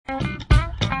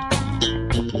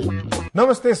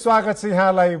नमस्ते, स्वागत छ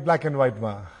यहाँलाई ब्ल्याक एन्ड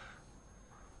व्हाइटमा।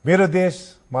 मेरो देश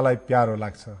मलाई प्यारो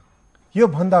लाग्छ। यो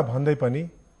भन्दा भन्दै पनि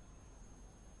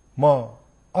म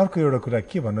अर्को एउटा कुरा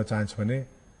के भन्न चाहन्छु भने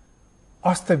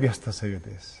अस्तव्यस्त छ यो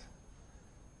देश,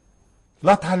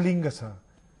 लथालिङ्ग छ।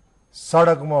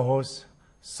 सडकमा होस्,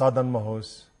 सदनमा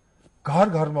होस्, घर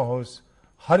घरमा होस्,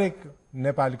 हरेक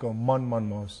नेपालीको मनमा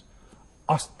होस्,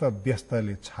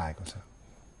 अस्तव्यस्तले छाएको छ।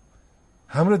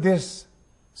 हाम्रो देश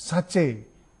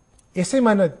साँच्चै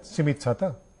यसैमा नै सीमित छ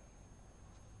त?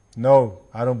 No,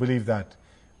 I don't believe that,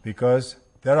 because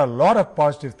there are a lot of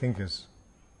positive thinkers.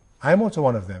 I am also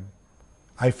one of them.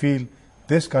 I feel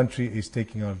this country is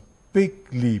taking a big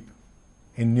leap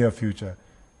in near future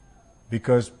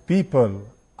because people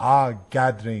are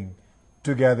gathering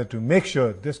together to make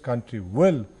sure this country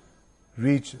will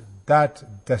reach that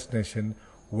destination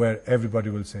where everybody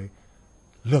will say,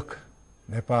 look,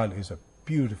 Nepal is a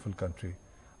beautiful country,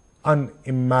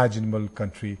 unimaginable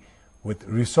country with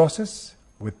resources,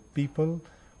 with people,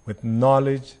 with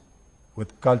knowledge,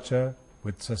 with culture,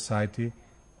 with society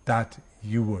that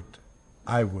you would,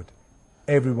 I would,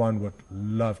 everyone would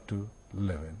love to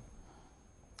live in.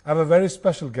 I have a very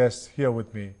special guest here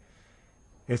with me.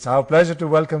 It's our pleasure to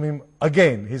welcome him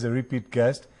again. He's a repeat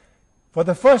guest for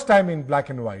the first time in Black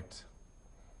and White.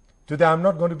 Today I'm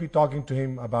not going to be talking to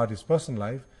him about his personal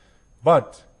life,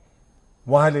 but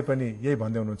उहाँले पनि यही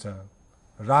भन्दै हुनुहुन्छ,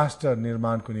 राष्ट्र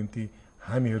निर्माणको निम्ति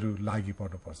हामीहरू लागि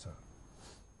पर्नुपर्छ।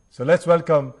 So let's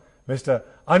welcome Mr.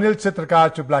 Anil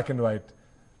Chitrkar to Black and White.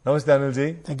 नमस्ते Anil ji.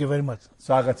 Thank you very much.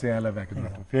 स्वागत छ यहाँलाई ब्ल्याक एन्ड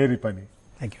व्हाइटमा फेरि पनि।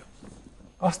 Thank you.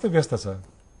 अस्तव्यस्त छ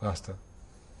राष्ट्र,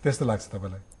 त्यस्तो लाग्छ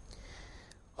तपाईलाई?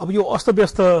 अब यो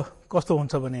अस्तव्यस्त कस्तो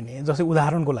हुन्छ भने नि, जस्तै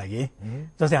उदाहरणको लागि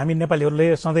जस्तै हामी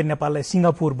नेपालीहरूले सधैँ नेपाललाई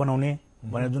सिङ्गापुर बनाउने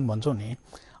भनेर जुन भन्छौँ नि,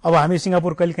 अब हामी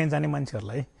सिङ्गापुर कहिलेकाहीँ जाने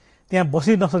मान्छेहरूलाई त्यहाँ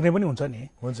बस्नै नसक्ने पनि हुन्छ नि।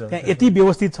 त्यहाँ यति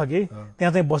व्यवस्थित छ कि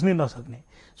त्यहाँ चाहिँ बस्नै नसक्ने।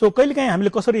 सो कहिलेकाहीँ हामीले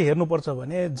कसरी हेर्नुपर्छ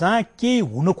भने जहाँ केही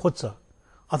हुन खोज्छ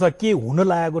अथवा के हुन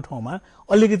लागेको ठाउँमा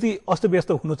अलिकति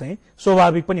अस्तव्यस्त हुनु चाहिँ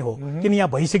स्वाभाविक पनि हो, किन यहाँ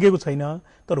भइसकेको छैन,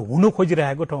 तर हुन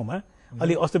खोजिरहेको ठाउँमा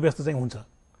अलि अस्तव्यस्त चाहिँ हुन्छ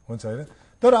होइन।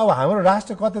 तर अब हाम्रो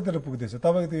राष्ट्र कतातिर पुग्दैछ,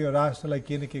 तपाईँको यो राष्ट्रलाई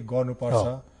के न के गर्नुपर्छ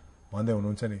भन्दै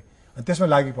हुनुहुन्छ नि, अनि त्यसमा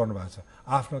लागि पर्नु भएको छ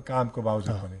आफ्नो कामको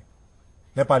बावजुद पनि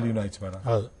Nepal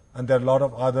युनाइट्सबाट। And there are a lot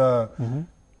of other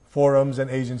forums and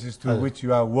agencies through which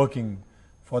you are working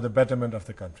for the betterment of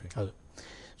the country.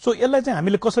 So यसलाई चाहिँ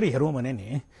हामीले कसरी हेरौँ भने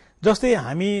नि, जस्तै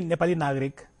हामी नेपाली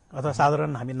नागरिक अथवा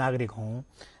साधारण हामी नागरिक हौँ,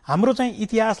 हाम्रो चाहिँ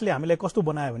इतिहासले हामीलाई कस्तो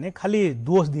बनायो भने खालि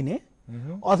दोष दिने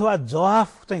अथवा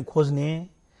जवाफ चाहिँ खोज्ने,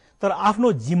 तर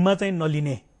आफ्नो जिम्मा चाहिँ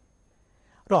नलिने।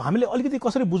 र हामीले अलिकति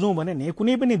कसरी बुझौँ भने नि,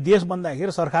 कुनै पनि देश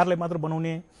भन्दाखेरि सरकारले मात्र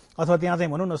बनाउने अथवा त्यहाँ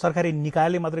चाहिँ भनौँ न सरकारी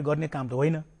निकायले मात्रै गर्ने काम त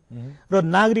होइन, र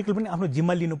नागरिकले पनि आफ्नो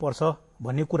जिम्मा लिनुपर्छ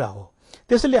भन्ने कुरा हो।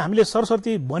 त्यसैले हामीले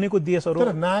सरसर्ती बनेको देशहरू,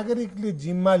 तर नागरिकले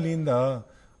जिम्मा लिँदा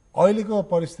अहिलेको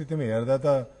परिस्थितिमा हेर्दा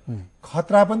त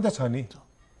खतरा पनि त छ नि।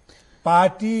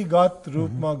 पार्टीगत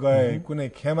रूपमा गए, कुनै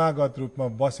खेमागत रूपमा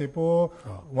बसे पो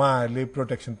उहाँहरूले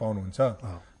प्रोटेक्सन पाउनुहुन्छ,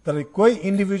 तर कोही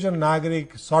इन्डिभिजुअल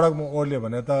नागरिक सडकमा ओर्ल्यो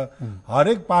भने त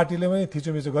हरेक पार्टीले पनि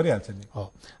थिचोमिचो गरिहाल्छ नि।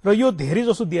 र यो धेरै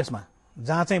जसो देशमा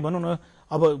जहाँ चाहिँ भनौँ न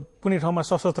अब कुनै ठाउँमा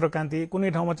सशस्त्र क्रान्ति,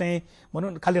 कुनै ठाउँमा चाहिँ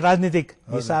भनौँ खालि राजनीतिक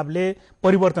हिसाबले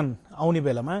परिवर्तन आउने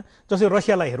बेलामा, जस्तै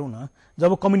रसियालाई हेरौँ न,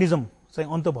 जब कम्युनिजम चाहिँ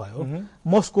अन्त भयो,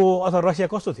 मस्को अथवा रसिया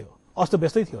कस्तो थियो?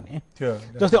 अस्तव्यस्तै थियो नि।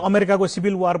 जस्तै अमेरिकाको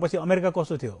सिभिल वार पछि अमेरिका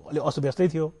कस्तो थियो? अलि अस्तव्यस्तै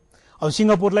थियो। अब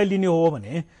सिङ्गापुरलाई लिने हो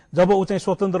भने जब ऊ चाहिँ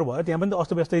स्वतन्त्र भयो त्यहाँ पनि त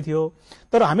अस्तव्यस्तै थियो।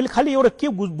 तर हामीले खालि एउटा के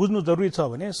बुझ्नु जरुरी छ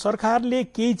भने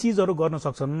सरकारले केही चिजहरू गर्न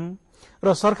सक्छन्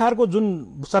र सरकारको जुन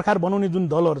सरकार बनाउने जुन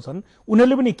दलहरू छन्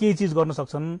उनीहरूले पनि केही चिज गर्न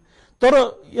सक्छन्, तर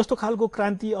यस्तो खालको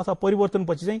क्रान्ति अथवा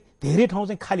परिवर्तनपछि चाहिँ धेरै ठाउँ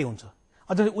चाहिँ खाली हुन्छ।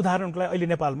 अझै उदाहरणको लागि अहिले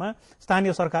नेपालमा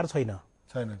स्थानीय सरकार छैन,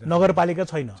 नगरपालिका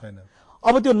छैन।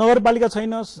 अब त्यो नगरपालिका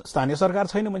छैन, स्थानीय सरकार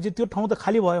छैन भने चाहिँ त्यो ठाउँ त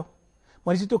खाली भयो।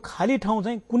 भनेपछि त्यो खाली ठाउँ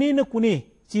चाहिँ कुनै न कुनै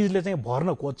चिजले चाहिँ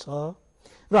भर्न खोज्छ,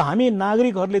 र हामी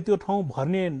नागरिकहरूले त्यो ठाउँ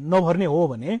नभर्ने हो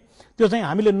भने त्यो चाहिँ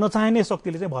हामीले नचाहिने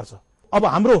शक्तिले चाहिँ भर्छ। अब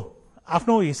हाम्रो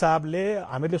आफ्नो हिसाबले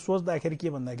हामीले सोच्दाखेरि के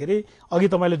भन्दाखेरि, अघि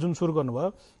तपाईँले जुन सुरु गर्नुभयो,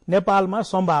 नेपालमा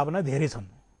सम्भावना धेरै छन्।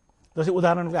 जस्तै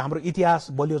उदाहरणको हाम्रो इतिहास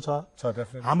बलियो छ,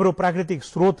 हाम्रो प्राकृतिक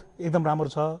स्रोत एकदम राम्रो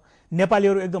छ,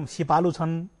 नेपालीहरू एकदम सिपालु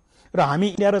छन्, र हामी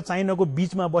इन्डिया र चाइनाको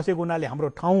बीचमा बसेको हुनाले हाम्रो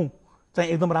ठाउँ चाहिँ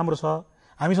एकदम राम्रो छ।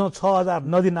 हामीसँग 6000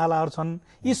 नदी नालाहरू छन्।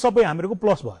 यी सबै हामीहरूको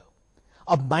प्लस भयो।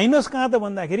 अब माइनस कहाँ त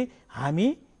भन्दाखेरि हामी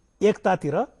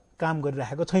एकतातिर काम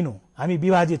गरिरहेको छैनौँ, हामी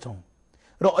विभाजित छौँ,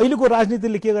 र अहिलेको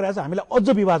राजनीतिले के गरिरहेछ, हामीलाई अझ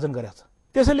विभाजन गरेछ।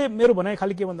 त्यसैले मेरो भनाइ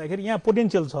खालि के भन्दाखेरि यहाँ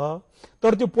पोटेन्शियल छ,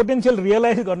 तर त्यो पोटेन्शियल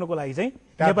रियलाइज गर्नको लागि चाहिँ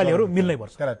नेपालीहरू मिल्नै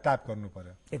पर्छ, त्यसलाई ट्याप गर्नु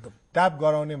पर्यो। एकदम ट्याप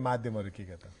गराउने माध्यमहरू के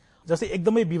त? जस्तै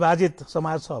एकदमै विभाजित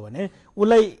समाज छ भने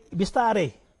उसलाई बिस्तारै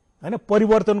हैन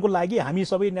परिवर्तनको लागि हामी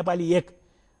सबै नेपाली एक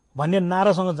भन्ने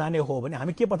नारासँग जाने हो भने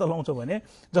हामी के पत्ता लगाउँछौँ भने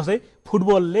जस्तै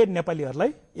फुटबलले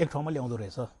नेपालीहरूलाई एक ठाउँमा ल्याउँदो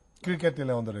रहेछ, क्रिकेटले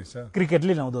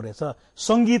ल्याउँदो रहेछ,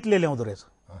 सङ्गीतले ल्याउँदो रहेछ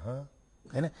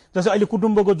हैन। जस्तै अहिले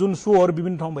कुटुम्बको जुन सोहरू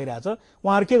विभिन्न ठाउँ भइरहेछ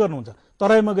उहाँहरू के गर्नुहुन्छ,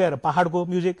 तराईमा गएर पहाडको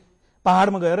म्युजिक,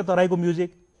 पहाडमा गएर तराईको म्युजिक,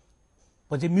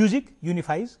 पछि म्युजिक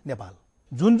युनिफाइज नेपाल।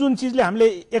 जुन जुन चिजले हामीले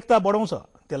एकता बढाउँछ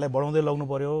त्यसलाई बढाउँदै लग्नु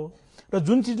पर्यो र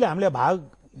जुन चिजले हामीले भाग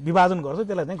विभाजन गर्छ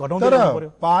त्यसलाई चाहिँ घटाउँदै लग्नु पर्यो।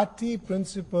 पार्टी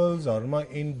प्रिन्सिपल्सहरुमा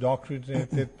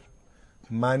इन्डोक्ट्रिनेटेड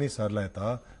मानिसहरूलाई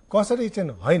त कसरी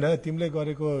चाहिँ होइन तिमीले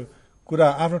गरेको कुरा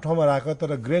आफ्नो ठाउँमा राख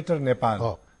तर ग्रेटर नेपाल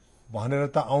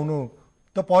भनेर त आउनु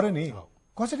त पर्यो नि,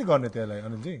 कसरी गर्ने त्यसलाई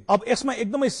अनिलजी? अब यसमा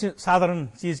एकदमै साधारण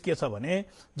चिज के छ भने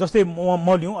जस्तै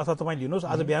म लिउँ अथवा तपाईँ लिनुहोस्,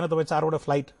 आज बिहान तपाईँ 4वटा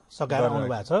फ्लाइट सकाएर आउनु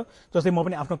भएको छ, जस्तै म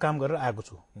पनि आफ्नो काम गरेर आएको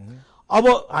छु। अब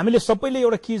हामीले सबैले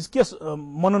एउटा चिज के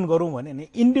मनन गरौँ भने नि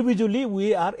इन्डिभिजुअली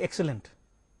वी आर एक्सेलेन्ट।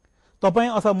 तपाईँ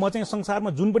अथवा म चाहिँ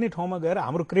संसारमा जुन पनि ठाउँमा गएर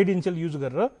हाम्रो क्रेडेन्सियल युज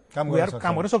गरेर काम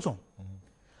गर्न सक्छौँ।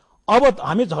 अब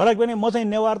हामी झगडा गर्ने म चाहिँ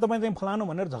नेवार तपाईँ चाहिँ फलानु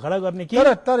भनेर झगडा गर्ने कि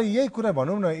तर यही कुरा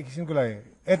भनौँ न एक किसिमको लागि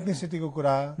एथनिसिटीको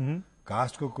कुरा,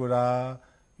 कास्टको कुरा,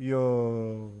 यो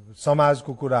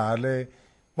समाजको कुराहरूले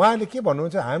उहाँले के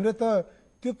भन्नुहुन्छ, हामीले त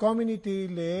त्यो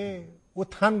कम्युनिटीले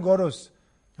उत्थान गरोस्,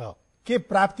 के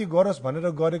प्राप्ति गरोस् भनेर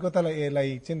गरेको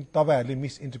यसलाई चाहिँ तपाईँहरूले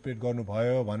मिसइन्टरप्रेट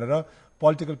गर्नुभयो भनेर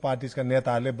पोलिटिकल पार्टिजका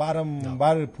नेताहरूले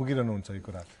बारम्बार फुकिरहनुहुन्छ यो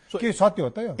कुरा। के सत्य हो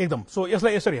त यो? एकदम। सो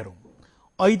यसलाई यसरी हेरौँ,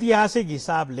 ऐतिहासिक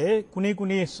हिसाबले कुनै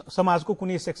कुनै समाजको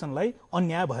कुनै सेक्सनलाई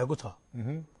अन्याय भएको छ।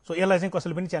 सो यसलाई चाहिँ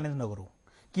कसैले पनि च्यालेन्ज नगरौँ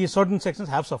कि certain sections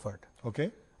have suffered, okay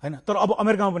हैन। तर अब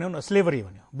अमेरिकामा भन्यो न स्लेभरी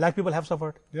भन्यो, ब्ल्याक पिपल ह्याभ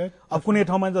सफर्ड। अब कुनै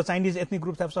ठाउँमा the Chinese ethnic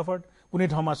group have suffered, कुनै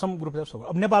ठाउँमा सम ग्रुप ह्याभ सफर्ड।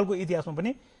 अब नेपालको इतिहासमा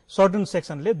पनि सर्टन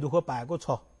सेक्सनले दुःख पाएको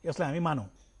छ, यसलाई हामी मानौँ।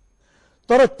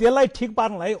 तर त्यसलाई ठिक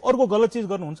पार्नलाई अर्को गलत चिज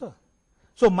गर्नुहुन्छ।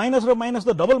 सो माइनस र माइनस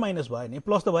त डबल माइनस भयो नि,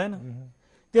 प्लस त भएन।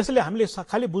 त्यसैले हामीले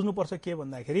खालि बुझ्नुपर्छ के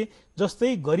भन्दाखेरि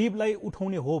जस्तै गरिबलाई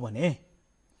उठाउने हो भने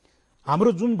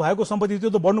हाम्रो जुन भएको सम्पत्ति त्यो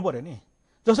त बढ्नु पर्यो नि।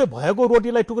 जस्तै भएको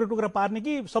रोटीलाई टुक्रा टुक्रा पार्ने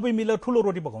कि सबै मिलेर ठुलो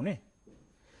रोटी पकाउने?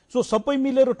 सो सबै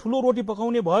मिलेर ठुलो रोटी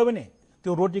पकाउने भयो भने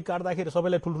त्यो रोटी काट्दाखेरि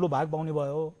सबैलाई ठुल्ठुलो भाग पाउने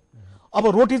भयो। अब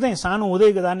रोटी चाहिँ सानो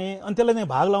हुँदै जाने अनि त्यसलाई चाहिँ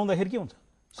भाग लाउँदाखेरि के हुन्छ,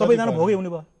 सबैजना भोगै हुने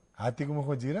भयो, हात्तीको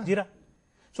मुखमा जिरा।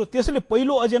 सो त्यसैले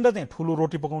पहिलो एजेन्डा चाहिँ ठुलो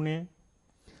रोटी पकाउने,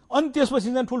 अनि त्यसपछि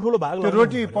चाहिँ ठुल्ठुलो भाग लाउने।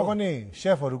 रोटी पकाउने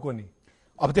सेफहरूको नि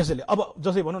अब त्यसैले अब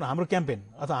जस्तै भनौँ न हाम्रो क्याम्पेन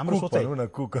अथवा हाम्रो सोचाइ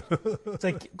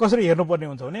चाहिँ कसरी हेर्नुपर्ने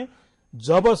हुन्छ भने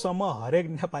जबसम्म हरेक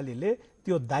नेपालीले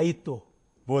त्यो दायित्व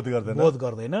बोध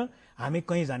गर्दैन हामी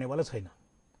कहीँ जानेवाला छैन।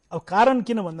 अब कारण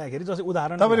किन भन्दाखेरि जस्तै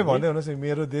उदाहरण तपाईँले भन्दै हुनुहोस्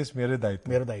मेरो देश मेरो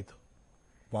दायित्व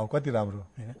भाउ कति राम्रो,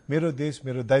 मेरो देश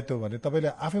मेरो दायित्व भने तपाईँले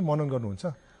आफै मनन गर्नुहुन्छ?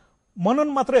 मनन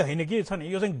मात्रै होइन कि छ नि,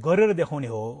 यो चाहिँ गरेर देखाउने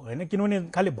हो होइन। किनभने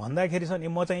खालि भन्दाखेरि छ नि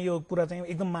म चाहिँ यो कुरा चाहिँ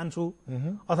एकदम मान्छु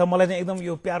अथवा मलाई चाहिँ एकदम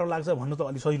यो प्यारो लाग्छ भन्नु त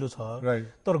अलिक सजिलो छ,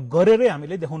 तर गरेरै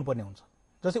हामीले देखाउनु पर्ने हुन्छ।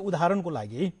 जस्तै उदाहरणको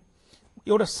लागि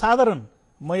एउटा साधारण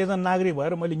म एकजना नागरिक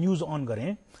भएर मैले न्युज अन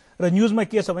गरेँ र न्युजमा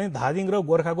के छ भने धादिङ र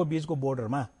गोर्खाको बीचको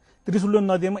बोर्डरमा त्रिशुली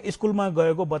नदीमा स्कुलमा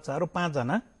गएको बच्चाहरू 5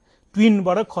 जना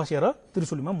ट्विनबाट खसेर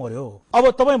त्रिशुलीमा मर्यो। अब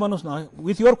तपाईँ भन्नुहोस् न,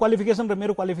 विथ योर क्वालिफिकेसन र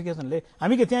मेरो क्वालिफिकेसनले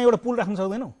हामी के त्यहाँ एउटा पुल राख्न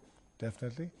सक्दैनौँ?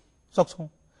 डेफिनेटली सक्छौँ।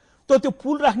 त त्यो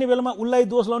पुल राख्ने बेलामा उसलाई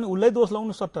दोष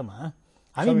लाउनु सट्टामा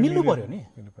हामी मिल्नु पर्यो नि।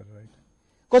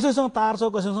 कसैसँग तार छ,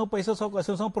 कसैसँग पैसा छ,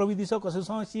 कसैसँग प्रविधि छ,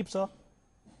 कसैसँग सिप छ,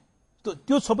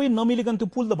 त्यो सबै नमिलिकन त्यो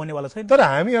पुल त बन्नेवाला छैन। तर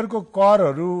हामीहरूको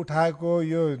करहरू उठाएको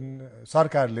यो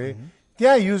सरकारले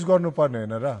त्यहाँ युज गर्नुपर्ने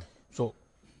होइन र?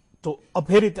 अब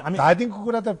फेरि हामी धादिङको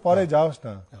कुरा त परै जाओस्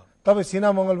न, तपाईँ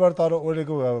सिना मङ्गलबाट तर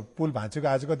ओढेको पुल भाँचेको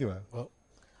आज कति भयो?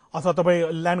 अथवा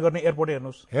तपाईँ ल्यान्ड गर्ने एयरपोर्ट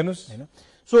हेर्नुहोस् होइन।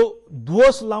 सो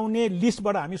दोष लाउने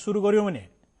लिस्टबाट हामी सुरु गर्यौँ भने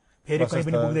फेरि कहीँ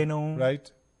पनि पुग्दैनौँ, राइट?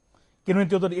 किनभने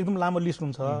त्यो त एकदम लामो लिस्ट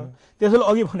हुन्छ। त्यसैले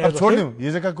अघि भनेको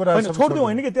छोडिदिउँ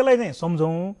होइन कि त्यसलाई चाहिँ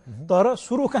सम्झौँ, तर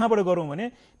सुरु कहाँबाट गरौँ भने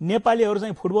नेपालीहरू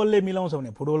चाहिँ फुटबलले मिलाउँछ भने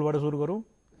फुटबलबाट सुरु गरौँ,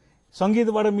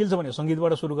 सङ्गीतबाट मिल्छ भने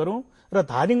सङ्गीतबाट सुरु गरौँ, र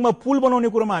धादिङमा पुल बनाउने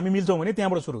कुरोमा हामी मिल्छौँ भने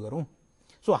त्यहाँबाट सुरु गरौँ।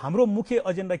 सो हाम्रो मुख्य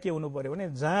एजेन्डा के हुनु पर्यो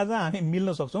भने जहाँ जहाँ हामी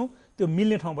मिल्न सक्छौँ त्यो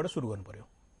मिल्ने ठाउँबाट सुरु गर्नु पर्यो।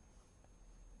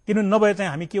 किनभने नभए चाहिँ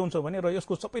हामी के हुन्छ भने, र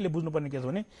यसको सबैले बुझ्नुपर्ने के छ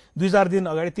भने 2-4 दिन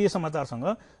अगाडि त्यही समाचारसँग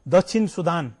दक्षिण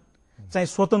सुदान चाहिँ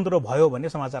स्वतन्त्र भयो भन्ने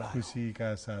समाचार आयो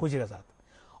खुसीका साथ।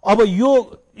 अब यो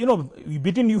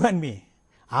बिट्विन यु एन्ड मी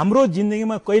हाम्रो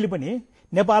जिन्दगीमा कहिले पनि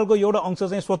नेपालको एउटा अंश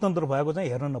चाहिँ स्वतन्त्र भएको चाहिँ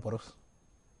हेर्न नपरोस्।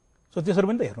 सो त्यसरी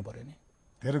पनि त हेर्नु पर्यो नि।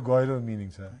 धेरै गहिरो मिनिङ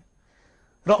छ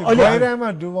र अहिले गहिरामा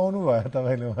डुबाउनु भयो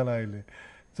तपाईँले मलाई। अहिले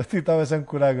जति तपाईँसँग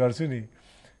कुरा गर्छु नि,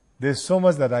 there's so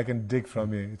much that I can dig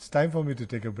from you. It's time for me to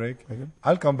take a break.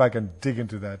 I'll come back and dig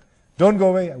into that. Don't go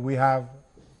away. We have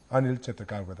Anil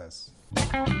Chitrakar with us.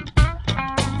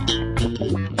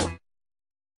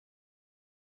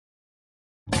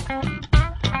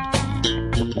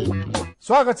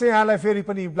 स्वागत छ यहाँलाई फेरि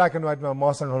पनि black and व्हाइटमा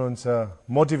मसँग हुनुहुन्छ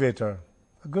motivator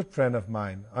a good friend of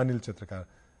mine Anil Chitrakar.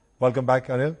 Welcome back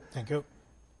Anil. Thank you.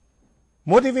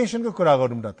 Motivation को कुरा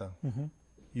गरौँ न त.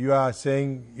 You are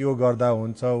saying यो गर्दा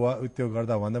हुन्छ वा त्यो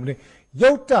गर्दा भन्दा पनि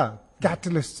एउटा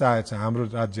क्याटलिस्ट चाहिएको छ हाम्रो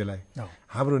राज्यलाई,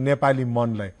 हाम्रो नेपाली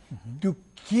मनलाई. त्यो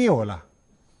के होला?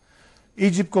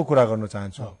 इजिप्टको कुरा गर्न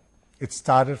चाहन्छु. It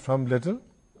started from little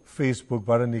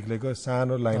फेसबुकबाट निक्लेको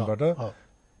सानो लाइनबाट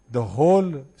the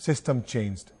whole system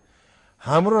changed.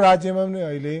 हाम्रो राज्यमा पनि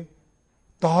अहिले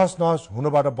तहस नहस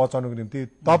हुनबाट बचाउनको निम्ति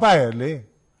तपाईहरुले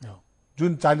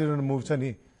जुन चालिरहनु मुभ छ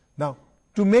नि, now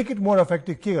to make it more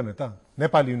effective के गर्ने त?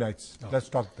 Nepal unites. Let's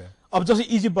talk there. अब जस्तै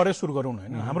इजिप्टबाटै सुरु गरौँ न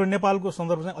हैन. हाम्रो नेपालको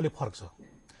सन्दर्भ चाहिँ अलि फरक छ.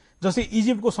 जस्तै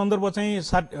इजिप्टको सन्दर्भ चाहिँ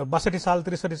 62 साल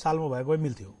 63 सालमा भएको भए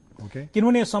मिल्थ्यो.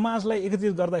 किनभने समाजलाई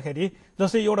एकत्रित गर्दाखेरि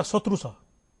जस्तै एउटा शत्रु छ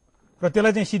र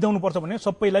त्यसलाई चाहिँ सिधाउनु पर्छ भने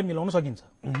सबैलाई मिलाउन सकिन्छ.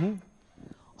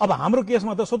 अब हाम्रो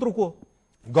केसमा त शत्रु को?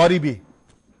 गरिबी.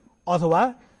 अथवा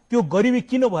त्यो गरिबी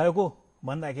किन भएको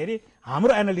भन्दाखेरि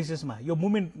हाम्रो एनालिसिसमा यो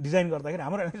मुभमेन्ट डिजाइन गर्दाखेरि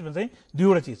हाम्रो एनालिसिसमा चाहिँ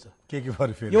दुईवटा चिज छ. के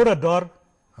भयो फेरि? एउटा डर,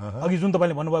 अघि जुन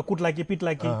तपाईले भन्नुभयो कुट्ला कि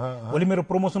पिट्ला कि, भोलि मेरो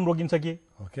प्रमोसन रोकिन्छ कि,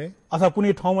 अथवा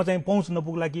कुनै ठाउँमा चाहिँ पहुँच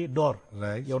नपुग्ला कि डर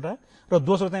एउटा. र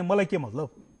दोस्रो चाहिँ मलाई के मतलब,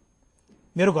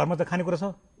 मेरो घरमा त खानेकुरा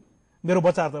छ, मेरो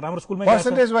बच्चाहरु त राम्रो स्कुलमा गएको छ.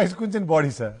 पर्सेन्टेज वाइज कुन चाहिँ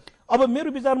बढी छ? अब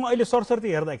मेरो विचारमा अहिले सरसर्ती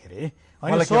हेर्दाखेरि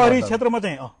हैन शहरी क्षेत्रमा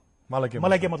चाहिँ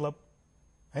मलाई के मतलब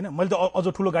हैन, मैले त अझ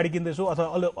ठुलो गाडी किन्दैछु अथवा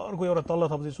अर्को एउटा तल्लो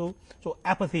थप्दैछु. So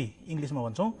apathy इंग्लिशमा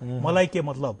भन्छौं. मलाई के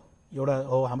मतलब एउटा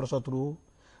हो हाम्रो शत्रु.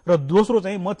 र दोस्रो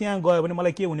चाहिँ म त्यहाँ गयो भने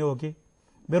मलाई के हुने हो कि,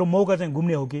 मेरो मौका चाहिँ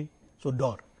घुम्ने हो कि. सो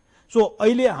डर. सो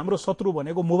अहिले हाम्रो शत्रु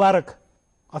भनेको मुबारक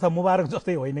अथवा मुबारक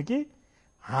जस्तै होइन कि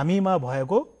हामीमा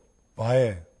भएको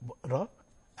भय र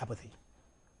एपथी.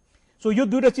 सो यो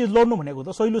दुईटा चिज लड्नु भनेको त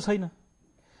सहिलो छैन.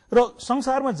 र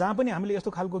संसारमा जहाँ पनि हामीले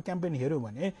यस्तो खालको क्याम्पेन हेर्यौं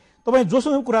भने तपाई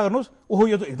जोसँग कुरा गर्नुस्, ओहो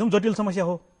यो त एकदम जटिल समस्या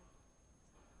हो,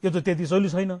 यो त त्यति सहिलो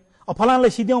छैन, अब फलानलाई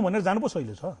सिध्याउँ भनेर जानु पो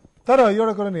सहिलो छ. तर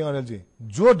एउटा कुरा नि अनिलजी,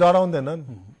 जो डराउँदैनन्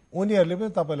उनीहरूले पनि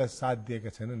तपाईलाई साथ दिएका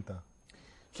छैनन् त.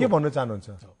 के भन्न चाहनुहुन्छ?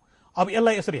 अब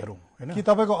यसलाई यसरी हेरौँ हैन, कि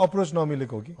तपाईको अप्रोच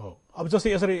नमिलेको हो कि? अब जस्तै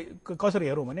यसरी कसरी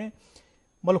हेरौँ भने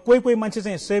मतलब कोही मान्छे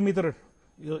चाहिँ 100 मिटर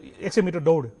 100 मिटर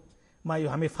दौडमा यो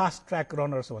हामी फास्ट ट्र्याक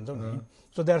रनर्स भन्छौँ नि.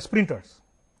 So they are स्प्रिन्टर्स.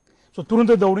 सो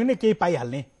तुरुन्तै दौडिने केही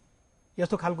पाइहाल्ने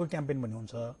यस्तो खालको क्याम्पेन पनि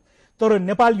हुन्छ. तर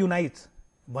नेपाल युनाइट्स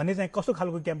भन्ने चाहिँ कस्तो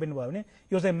खालको क्याम्पेन भयो भने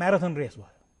यो चाहिँ म्याराथन रेस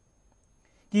भयो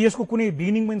कि यसको कुनै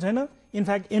बिगिनिङ पनि छैन,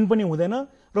 इनफ्याक्ट एन्ड पनि हुँदैन.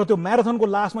 र त्यो म्याराथनको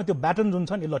लास्टमा त्यो ब्याटन जुन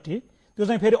छ नि लट्ठी, त्यो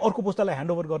चाहिँ फेरि अर्को पुस्तालाई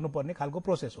ह्यान्डओभर गर्नुपर्ने खालको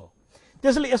प्रोसेस हो.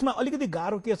 त्यसैले यसमा अलिकति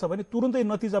गाह्रो के छ भने तुरुन्तै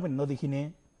नतिजा पनि नदेखिने,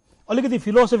 अलिकति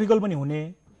फिलोसोफिकल पनि हुने.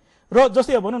 र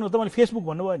जस्तै अब भनौँ न तपाईँले फेसबुक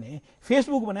भन्नुभयो भने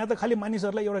फेसबुक भने त खालि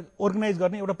मानिसहरूलाई एउटा अर्गनाइज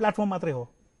गर्ने एउटा प्लेटफर्म मात्रै हो.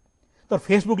 तर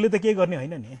फेसबुकले त के गर्ने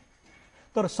होइन नि.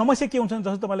 तर समस्या के हुन्छ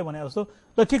जस्तो तपाईँले भने जस्तो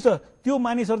ल ठिक छ, त्यो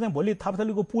मानिसहरू चाहिँ भोलि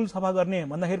थापथलीको पुल सफा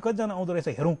गर्ने भन्दाखेरि कतिजना आउँदो रहेछ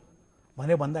हेरौँ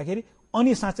भने भन्दाखेरि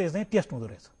अनि साँच्चै चाहिँ टेस्ट हुँदो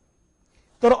रहेछ.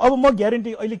 तर अब म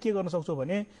ग्यारेन्टी अहिले के गर्न सक्छु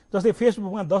भने जस्तै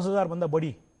फेसबुकमा 10,000 भन्दा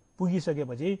बढी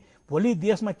पुगिसकेपछि भोलि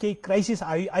देशमा केही क्राइसिस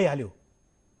आइहाल्यो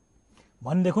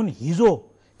भनेदेखि हिजो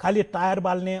खालि टायर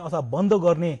बाल्ने अथवा बन्द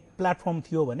गर्ने प्लेटफर्म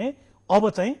थियो भने अब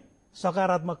चाहिँ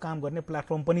सकारात्मक काम गर्ने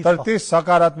प्लेटफर्म पनि छ. तर त्यो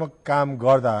सकारात्मक काम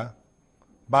गर्दा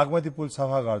बागमती पुल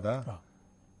सफा गर्दा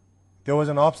त्यो was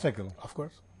an obstacle. Of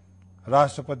course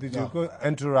राष्ट्रपतिजीको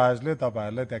एन्टुराजले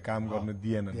तपाईहरुलाई त्यहाँ काम गर्न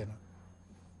दिएन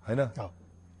हैन.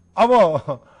 अब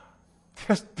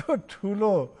त्यस्तो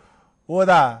ठुलो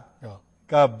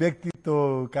ओदाका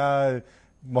व्यक्तित्वका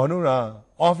भनौँ न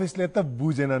अफिसले त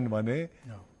बुझेनन् भने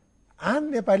आम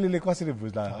नेपालीले कसरी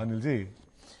बुझ्ला अनिलजी?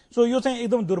 सो यो चाहिँ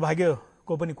एकदम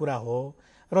दुर्भाग्यको पनि कुरा हो.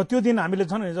 र त्यो दिन हामीले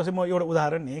छ नि, जस्तै म एउटा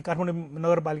उदाहरण नि, काठमाडौँ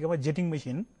नगरपालिकामा जेटिङ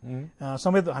मेसिन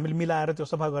समेत हामीले मिलाएर त्यो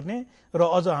सफा गर्ने र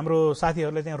अझ हाम्रो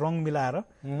साथीहरूले चाहिँ रङ मिलाएर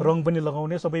रङ पनि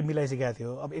लगाउने सबै मिलाइसकेका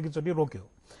थियो. अब एकचोटि रोक्यो.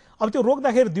 अब त्यो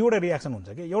रोक्दाखेरि दुईवटा रियाक्सन हुन्छ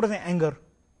कि, एउटा चाहिँ एङ्गर,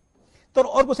 तर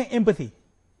अर्को चाहिँ एम्पथी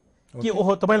कि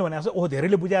ओहो तपाईँले भने जस्तो ओहो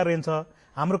धेरैले बुझाएर रहन्छ,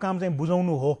 हाम्रो काम चाहिँ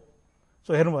बुझाउनु हो.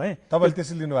 सो हेर्नुभयो है, तपाईँले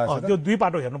त्यसरी लिनुभएको छ. त्यो दुई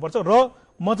पाटो हेर्नुपर्छ. र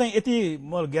म चाहिँ यति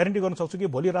म ग्यारेन्टी गर्न सक्छु कि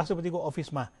भोलि राष्ट्रपतिको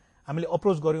अफिसमा हामीले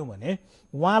अप्रोच गर्यौं भने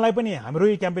उहाँलाई पनि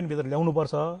हाम्रै क्याम्पेनभित्र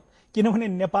ल्याउनुपर्छ. किनभने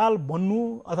नेपाल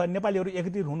बन्नु अथवा नेपालीहरू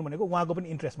एकत्रित हुनु भनेको उहाँको पनि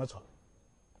इन्ट्रेस्टमा छ.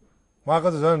 उहाँको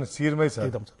त झन् शिरमै छ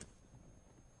एकदम छ.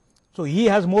 So he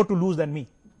has more to loose than me.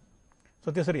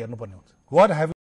 So त्यसरी हेर्नुपर्ने हुन्छ. What have